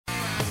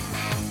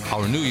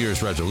Our New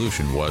Year's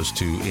resolution was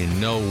to in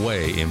no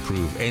way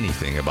improve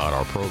anything about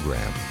our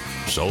program.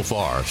 So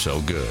far, so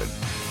good.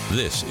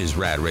 This is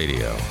RAD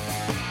Radio.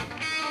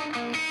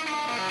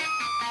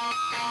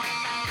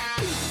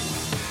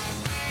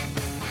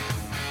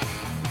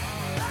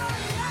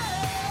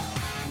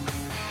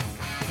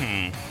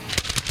 I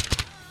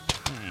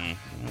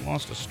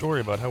lost a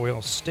story about how we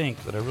all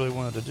stink that I really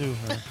wanted to do.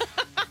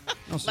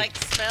 Like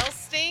smell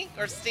stink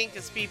or stink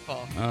as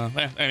people?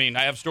 I mean,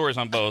 I have stories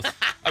on both.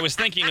 I was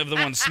thinking of the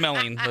one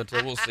smelling, but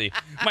we'll see.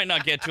 Might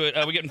not get to it.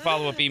 We're getting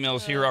follow-up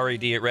emails here,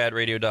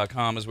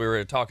 rad@radradio.com, as we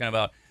were talking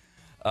about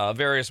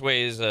various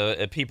ways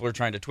people are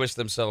trying to twist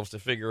themselves to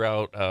figure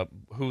out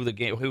who's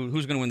going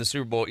to win the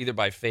Super Bowl, either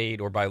by fate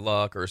or by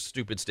luck or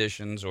stupid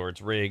stitions or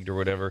it's rigged or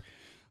whatever.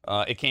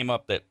 It came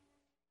up that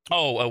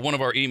one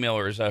of our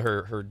emailers,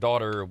 her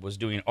daughter was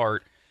doing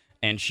art,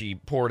 and she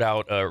poured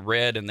out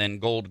red and then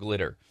gold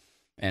glitter.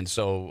 And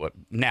so,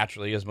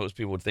 naturally, as most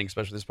people would think,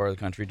 especially this part of the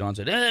country, Dawn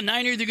said,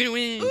 Niners, they're going to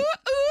win.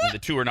 The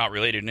two are not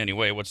related in any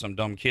way, what some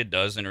dumb kid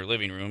does in her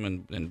living room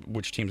and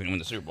which team's going to win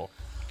the Super Bowl.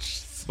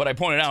 But I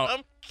pointed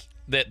out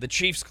that the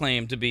Chiefs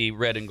claim to be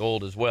red and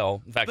gold as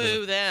well. In fact,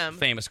 there's a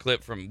famous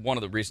clip from one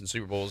of the recent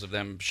Super Bowls of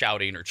them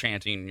shouting or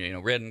chanting,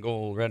 red and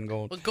gold, red and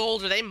gold. What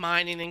gold are they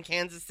mining in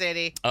Kansas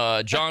City?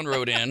 John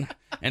wrote in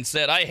and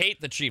said, I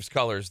hate the Chiefs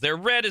colors. Their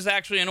red is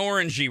actually an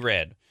orangey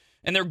red,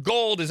 and their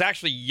gold is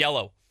actually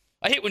yellow.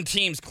 I hate when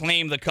teams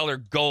claim the color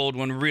gold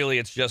when really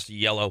it's just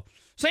yellow.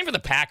 Same for the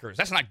Packers.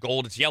 That's not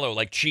gold, it's yellow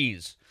like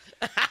cheese.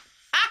 I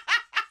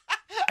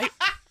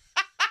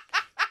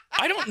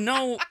don't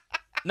know.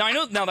 Now I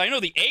know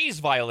the A's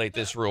violate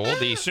this rule,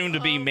 the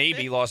soon-to-be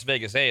maybe Las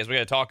Vegas A's. We got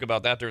to talk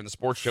about that during the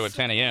sports show at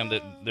 10 a.m.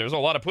 That there's a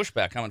lot of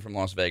pushback coming from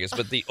Las Vegas.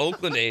 But the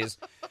Oakland A's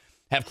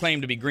have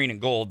claimed to be green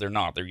and gold. They're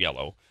not. They're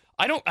yellow.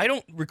 I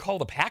don't recall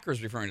the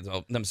Packers referring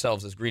to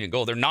themselves as green and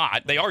gold. They're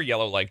not. They are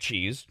yellow like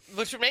cheese.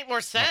 Which would make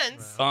more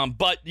sense.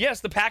 But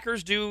yes, the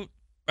Packers do.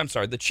 I'm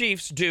sorry, the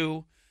Chiefs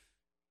do.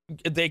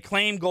 They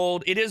claim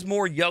gold. It is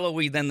more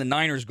yellowy than the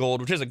Niners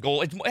gold, which is a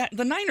gold.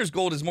 The Niners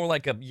gold is more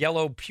like a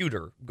yellow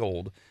pewter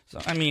gold.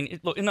 So I mean,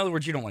 in other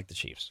words, you don't like the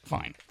Chiefs.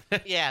 Fine.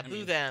 Yeah,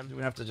 boo them.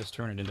 We have to just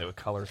turn it into a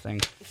color thing.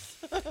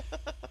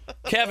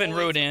 Kevin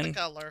wrote in.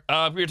 Color.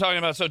 We were talking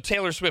about, so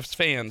Taylor Swift's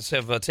fans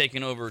have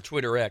taken over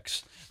Twitter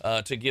X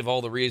to give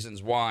all the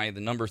reasons why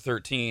the number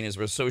 13 is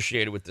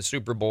associated with the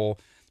Super Bowl,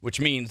 which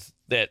means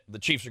that the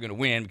Chiefs are going to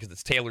win because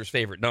it's Taylor's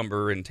favorite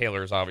number, and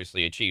Taylor is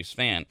obviously a Chiefs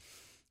fan.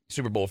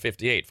 Super Bowl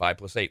 58, 5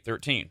 plus 8,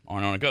 13, on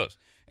and on it goes.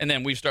 And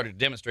then we've started to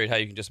demonstrate how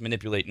you can just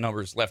manipulate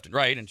numbers left and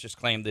right and just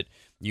claim that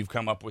you've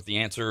come up with the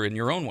answer in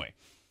your own way.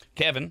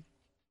 Kevin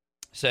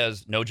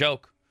says, no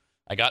joke.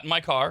 I got in my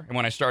car, and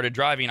when I started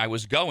driving, I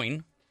was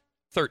going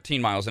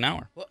 13 miles an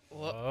hour.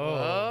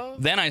 Whoa.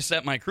 Then I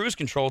set my cruise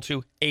control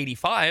to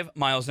 85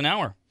 miles an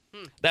hour.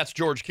 That's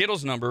George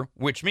Kittle's number,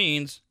 which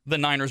means the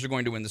Niners are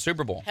going to win the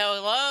Super Bowl.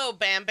 Hello,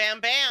 bam, bam,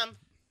 bam.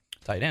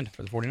 Tight end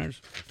for the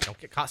 49ers. Don't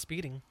get caught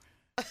speeding.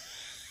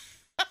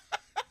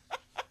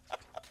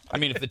 I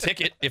mean, if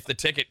the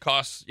ticket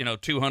costs,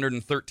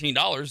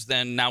 $213,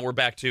 then now we're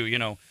back to,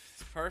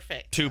 It's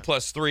perfect. 2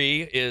 plus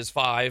 3 is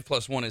 5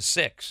 plus 1 is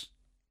 6.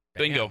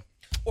 Bingo.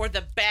 Or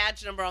the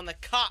badge number on the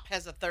cop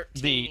has a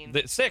 13.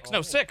 The 6.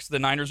 No, 6. The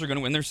Niners are going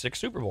to win their 6th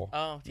Super Bowl.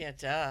 Oh, yeah,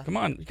 duh. Come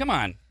on.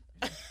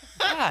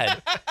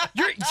 God.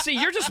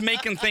 You're just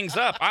making things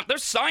up.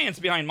 There's science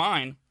behind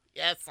mine.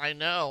 Yes, I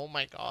know. Oh,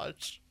 my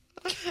gosh.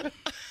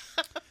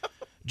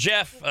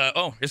 Jeff,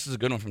 this is a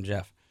good one from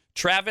Jeff.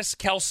 Travis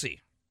Kelce,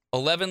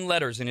 11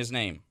 letters in his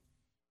name.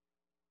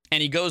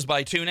 And he goes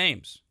by 2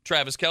 names.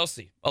 Travis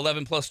Kelce,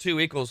 11 plus 2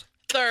 equals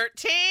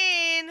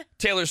 13.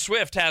 Taylor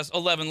Swift has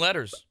 11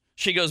 letters.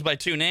 She goes by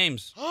 2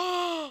 names.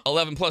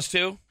 11 plus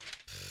 2?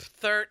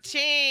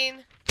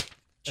 13.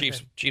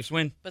 Chiefs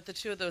win. But the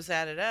two of those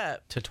added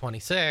up to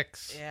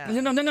 26. Yeah.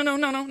 No.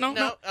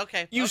 No.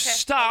 Okay. You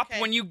stop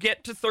when you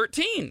get to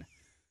 13.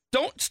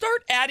 Don't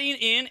start adding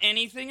in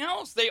anything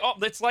else.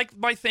 That's like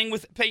my thing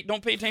with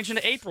don't pay attention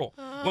to April.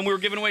 When we were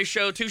giving away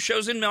 2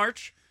 shows in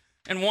March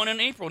and 1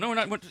 in April. No, we're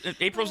not.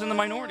 April's in the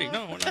minority.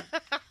 No, we're not.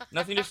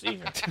 Nothing to see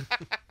here.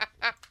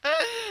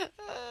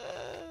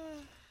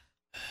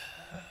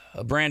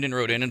 Brandon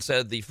wrote in and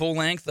said the full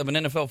length of an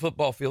NFL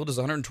football field is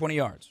 120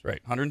 yards. Right,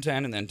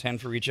 110 and then 10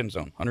 for each end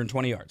zone.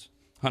 120 yards.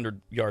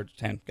 100 yards,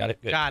 10. Got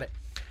it? Good. Got it.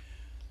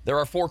 There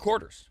are 4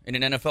 quarters in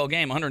an NFL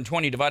game.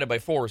 120 divided by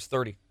 4 is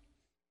 30.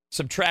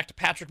 Subtract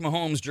Patrick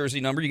Mahomes'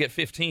 jersey number, you get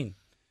 15.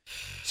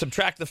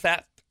 Subtract the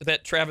fact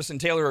that Travis and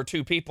Taylor are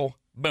 2 people.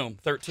 Boom,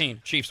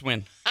 13. Chiefs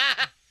win.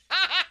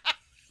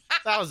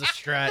 That was a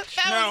stretch.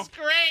 That was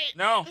great.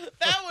 No.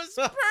 That was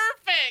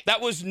perfect.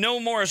 That was no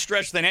more a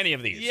stretch than any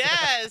of these.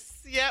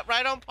 Yes. Yeah,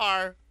 right on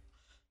par.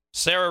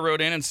 Sarah wrote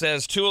in and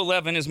says,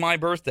 2/11 is my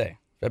birthday.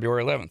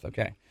 February 11th,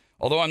 okay.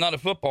 Although I'm not a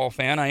football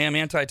fan, I am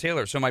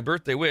anti-Taylor, so my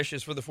birthday wish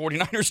is for the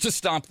 49ers to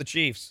stomp the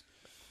Chiefs.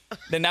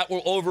 then that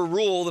will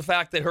overrule the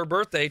fact that her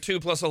birthday, 2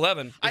 plus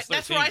 11, is 13.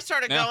 That's where I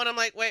started going. I'm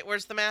like, wait,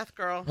 where's the math,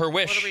 girl? Her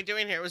wish. What are we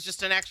doing here? It was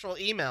just an actual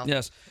email.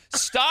 Yes.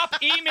 Stop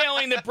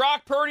emailing that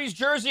Brock Purdy's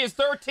jersey is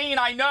 13.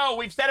 I know.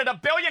 We've said it a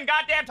billion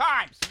goddamn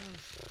times.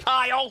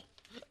 Kyle.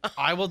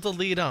 I will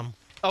delete them.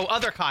 Oh,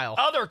 other Kyle.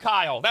 Other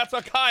Kyle. That's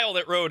a Kyle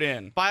that wrote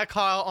in. Buy a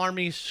Kyle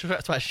Army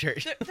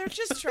sweatshirt. They're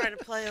just trying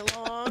to play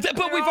along. But They're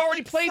we've all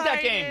already played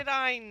that game. excited,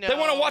 I know. They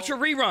want to watch a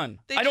rerun.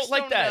 They I don't just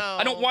like don't that. know.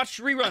 I don't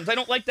watch reruns. I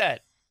don't like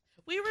that.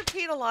 We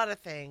repeat a lot of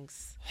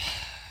things.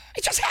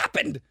 It just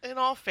happened. In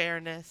all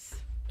fairness.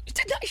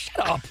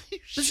 Shut up.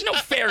 There's no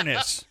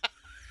fairness.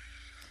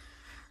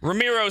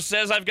 Ramiro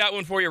says, I've got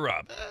one for you,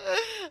 Rob.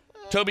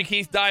 Toby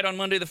Keith died on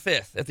Monday the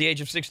 5th at the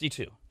age of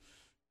 62.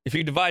 If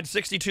you divide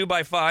 62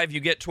 by 5, you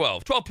get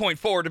 12.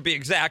 12.4 to be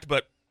exact,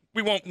 but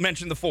we won't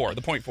mention the 4,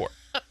 the 0.4.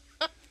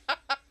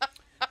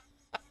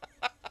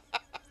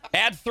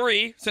 Add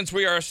 3, since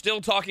we are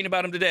still talking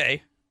about him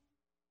today.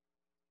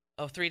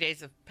 Oh, 3 days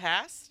have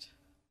passed?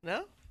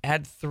 No?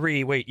 Add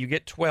 3. Wait, you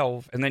get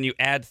 12, and then you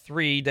add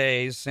 3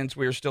 days since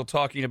we are still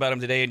talking about him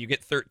today, and you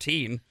get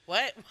 13.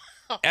 What?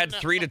 Oh, Add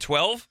 3 to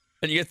 12,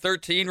 and you get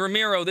 13.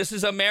 Ramiro, this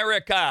is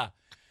America.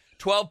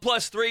 12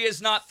 plus 3 is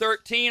not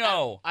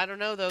 13-0. I don't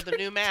know, though, the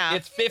new math.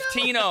 It's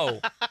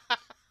 15-0.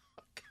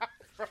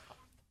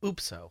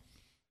 Oopso.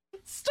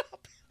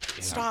 Stop.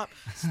 Stop.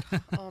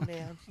 Oh,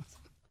 man.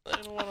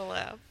 I don't want to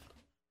laugh.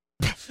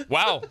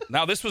 Wow.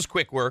 Now, this was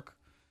quick work.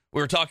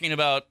 We were talking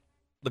about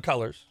the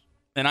colors,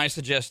 and I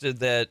suggested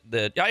that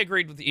I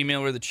agreed with the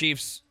email where the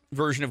Chiefs'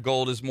 version of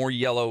gold is more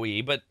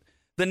yellowy, but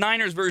the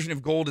Niners' version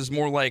of gold is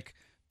more like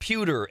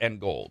pewter and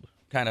gold,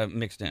 kind of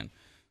mixed in.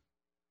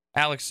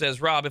 Alex says,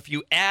 Rob, if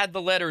you add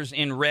the letters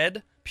in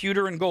red,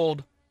 pewter, and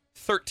gold,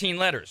 13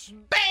 letters.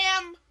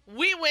 Bam!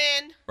 We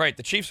win. Right,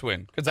 the Chiefs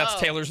win, because that's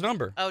Taylor's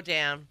number. Oh,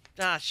 damn.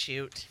 Ah,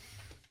 shoot.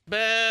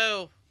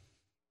 Boo.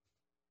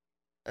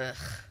 Ugh.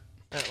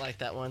 I don't like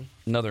that one.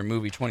 Another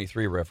movie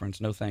 23 reference.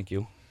 No, thank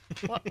you.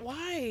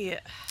 Why?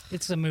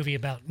 It's a movie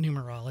about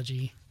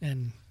numerology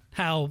and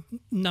how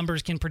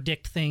numbers can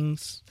predict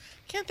things.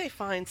 Can't they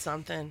find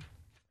something?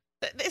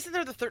 Isn't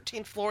there the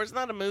 13th floor? It's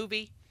not a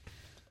movie.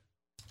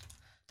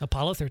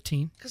 Apollo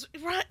 13. Because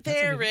right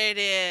there it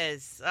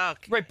is.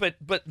 Okay. Right, but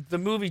the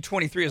movie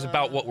 23 is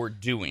about what we're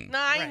doing. No,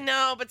 I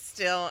know, but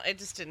still, I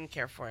just didn't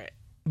care for it.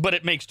 But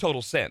it makes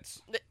total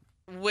sense.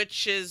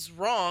 Which is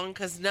wrong,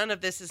 because none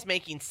of this is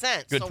making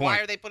sense. Good so point. why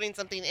are they putting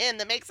something in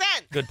that makes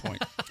sense? Good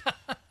point.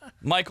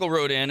 Michael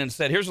wrote in and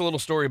said, here's a little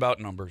story about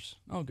numbers.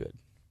 Oh, good.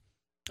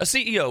 A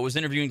CEO was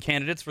interviewing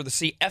candidates for the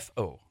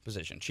CFO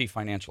position, Chief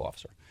Financial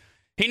Officer.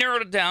 He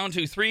narrowed it down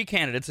to 3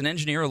 candidates, an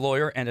engineer, a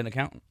lawyer, and an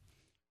accountant.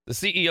 The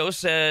CEO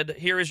said,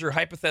 here is your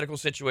hypothetical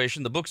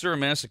situation. The books are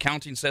amiss.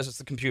 Accounting says it's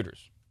the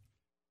computers.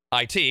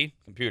 IT,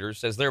 computers,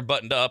 says they're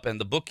buttoned up and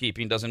the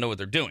bookkeeping doesn't know what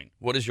they're doing.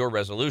 What is your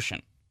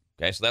resolution?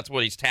 Okay, so that's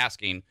what he's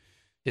tasking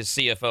his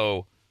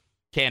CFO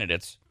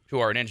candidates, who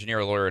are an engineer,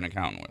 a lawyer, and an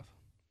accountant with.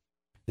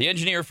 The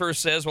engineer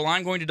first says, well,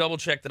 I'm going to double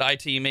check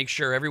that IT makes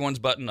sure everyone's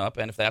buttoned up,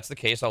 and if that's the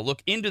case, I'll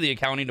look into the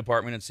accounting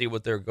department and see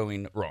what they're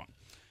going wrong.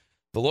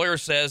 The lawyer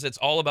says it's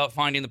all about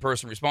finding the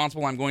person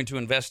responsible. I'm going to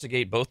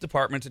investigate both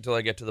departments until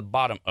I get to the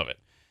bottom of it.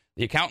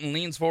 The accountant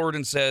leans forward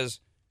and says,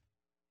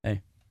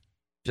 hey,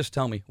 just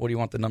tell me, what do you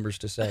want the numbers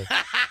to say?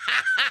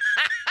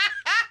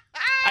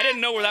 I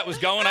didn't know where that was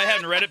going. I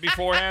hadn't read it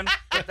beforehand,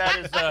 but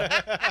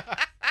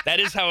that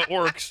is how it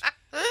works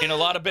in a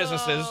lot of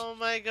businesses. Oh,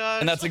 my gosh.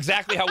 And that's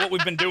exactly how what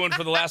we've been doing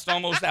for the last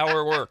almost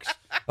hour works.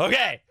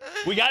 Okay,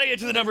 we got to get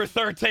to the number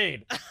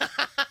 13.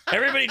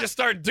 Everybody just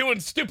start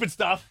doing stupid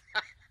stuff.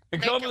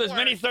 And come up with as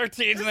many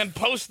 13s and then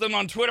post them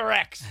on Twitter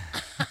X.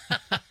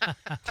 I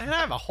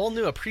have a whole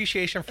new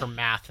appreciation for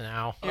math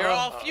now. You're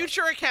all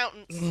future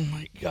accountants. Oh,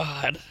 my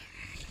God.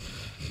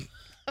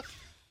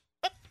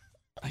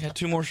 I got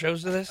 2 more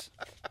shows to this?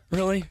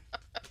 Really?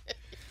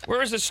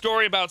 Where is this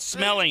story about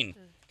smelling?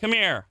 Come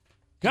here.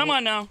 Come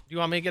on now. Do you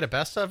want me to get a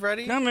best of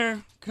ready? Come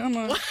here. Come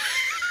on.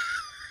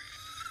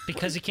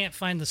 Because he can't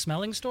find the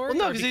smelling story? Well,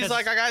 no, Or because he's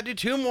like, I got to do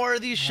 2 more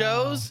of these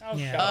shows.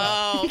 Yeah.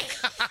 Oh,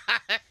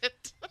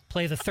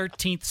 Play the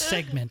 13th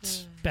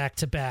segment back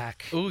to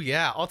back. Ooh,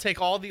 yeah. I'll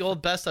take all the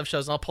old best of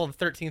shows and I'll pull the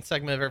 13th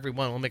segment of every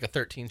one. We'll make a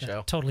 13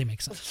 show. Totally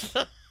makes sense.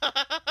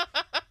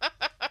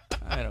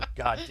 I don't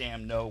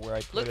goddamn know where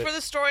I put look it. for the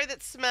story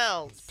that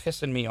smells.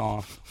 Pissing me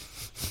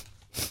off.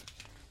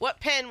 What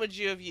pen would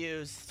you have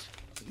used?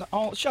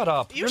 Oh, shut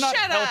up. You You're not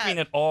shut up. helping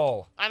at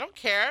all. I don't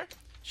care.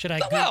 Should I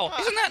Oh, well,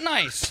 isn't that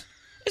nice?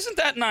 Isn't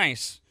that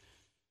nice?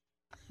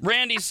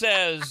 Randy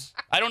says,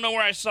 I don't know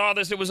where I saw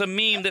this. It was a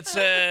meme that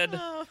said,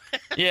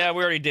 yeah,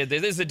 we already did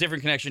this. This is a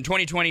different connection.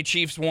 2020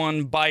 Chiefs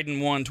won,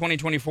 Biden won.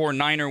 2024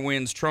 Niner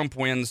wins, Trump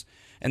wins,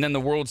 and then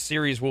the World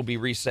Series will be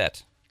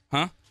reset.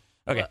 Huh?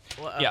 Okay.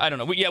 Yeah, I don't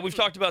know. We've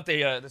talked about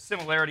the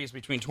similarities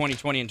between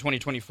 2020 and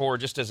 2024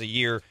 just as a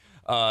year,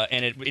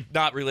 and it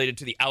not related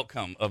to the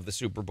outcome of the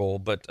Super Bowl,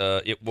 but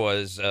it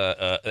was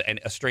a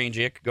strange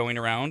ick going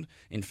around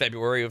in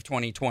February of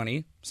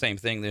 2020. Same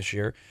thing this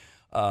year.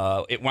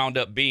 It wound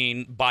up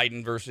being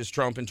Biden versus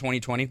Trump in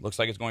 2020. Looks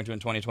like it's going to in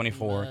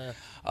 2024.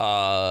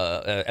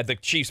 The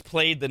Chiefs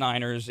played the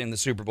Niners in the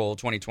Super Bowl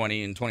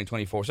 2020 and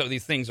 2024. So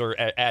these things are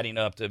adding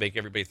up to make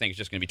everybody think it's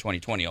just going to be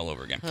 2020 all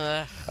over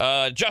again.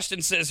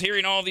 Justin says,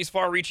 hearing all these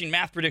far-reaching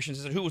math predictions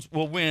as to who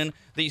will win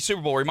the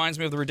Super Bowl reminds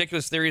me of the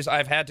ridiculous theories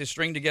I've had to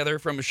string together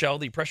from Michelle,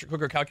 the pressure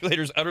cooker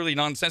calculator's utterly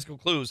nonsensical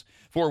clues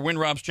for Win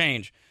Rob's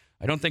change.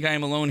 I don't think I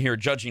am alone here,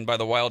 judging by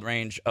the wild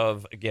range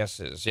of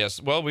guesses.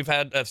 Yes, well, we've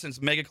had,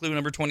 since Mega Clue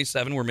number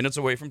 27, we're minutes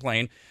away from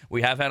playing,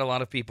 we have had a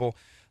lot of people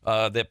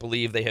that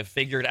believe they have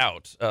figured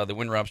out the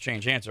Win Rob's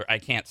change answer. I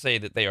can't say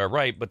that they are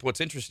right, but what's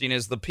interesting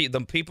is the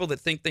people that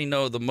think they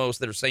know the most,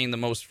 that are saying the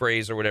most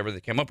phrase or whatever they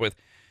came up with,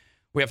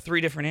 we have 3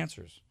 different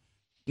answers.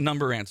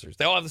 Number answers.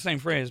 They all have the same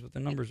phrase, but the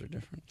numbers are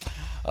different.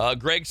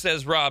 Greg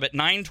says, Rob, at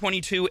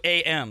 9:22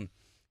 a.m.,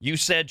 you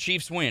said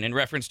Chiefs win in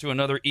reference to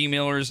another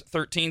emailer's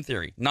 13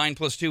 theory. 9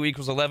 plus 2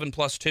 equals 11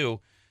 plus 2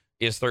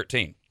 is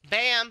 13.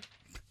 Bam.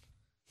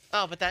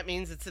 Oh, but that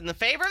means it's in the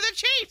favor of the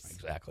Chiefs.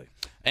 Exactly.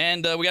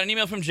 And we got an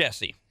email from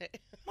Jesse.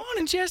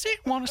 Morning, Jesse.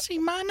 Want to see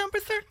my number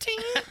 13?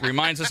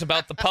 Reminds us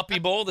about the Puppy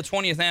Bowl, the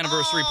 20th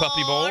anniversary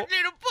Puppy Bowl.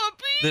 Little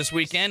puppies. This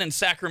weekend in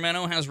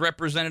Sacramento has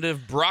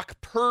Representative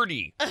Bark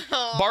Purdy, at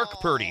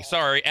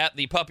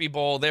the Puppy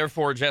Bowl.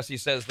 Therefore, Jesse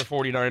says the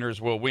 49ers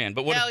will win.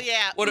 But what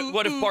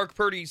if Bark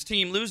Purdy's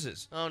team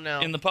loses? Oh, no.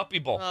 In the Puppy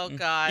Bowl? Oh,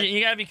 God.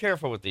 You got to be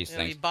careful with these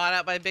Gonna things. be bought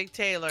out by Big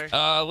Taylor.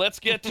 Let's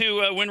get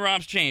to Win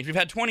Rob's change. We've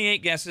had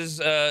 28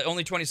 guesses,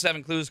 only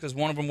 27 clues because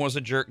one of them was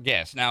a jerk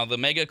guess. Now, the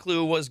mega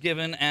clue was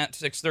given at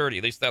 6:30.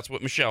 At least that's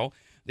what Michelle,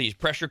 the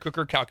pressure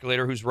cooker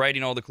calculator who's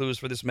writing all the clues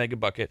for this mega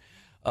bucket,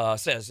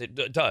 says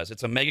it does.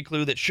 It's a mega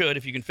clue that should,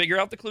 if you can figure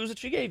out the clues that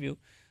she gave you,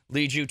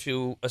 lead you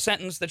to a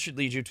sentence that should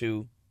lead you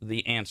to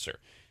the answer.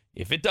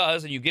 If it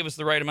does, and you give us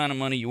the right amount of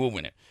money, you will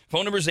win it.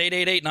 Phone number is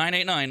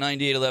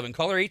 888-989-9811.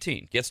 Caller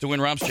 18 gets to win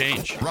Rob's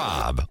change.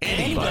 Rob,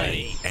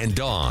 anybody, and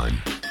Dawn.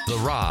 The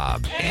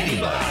Rob,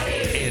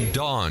 anybody, and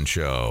Dawn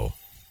Show.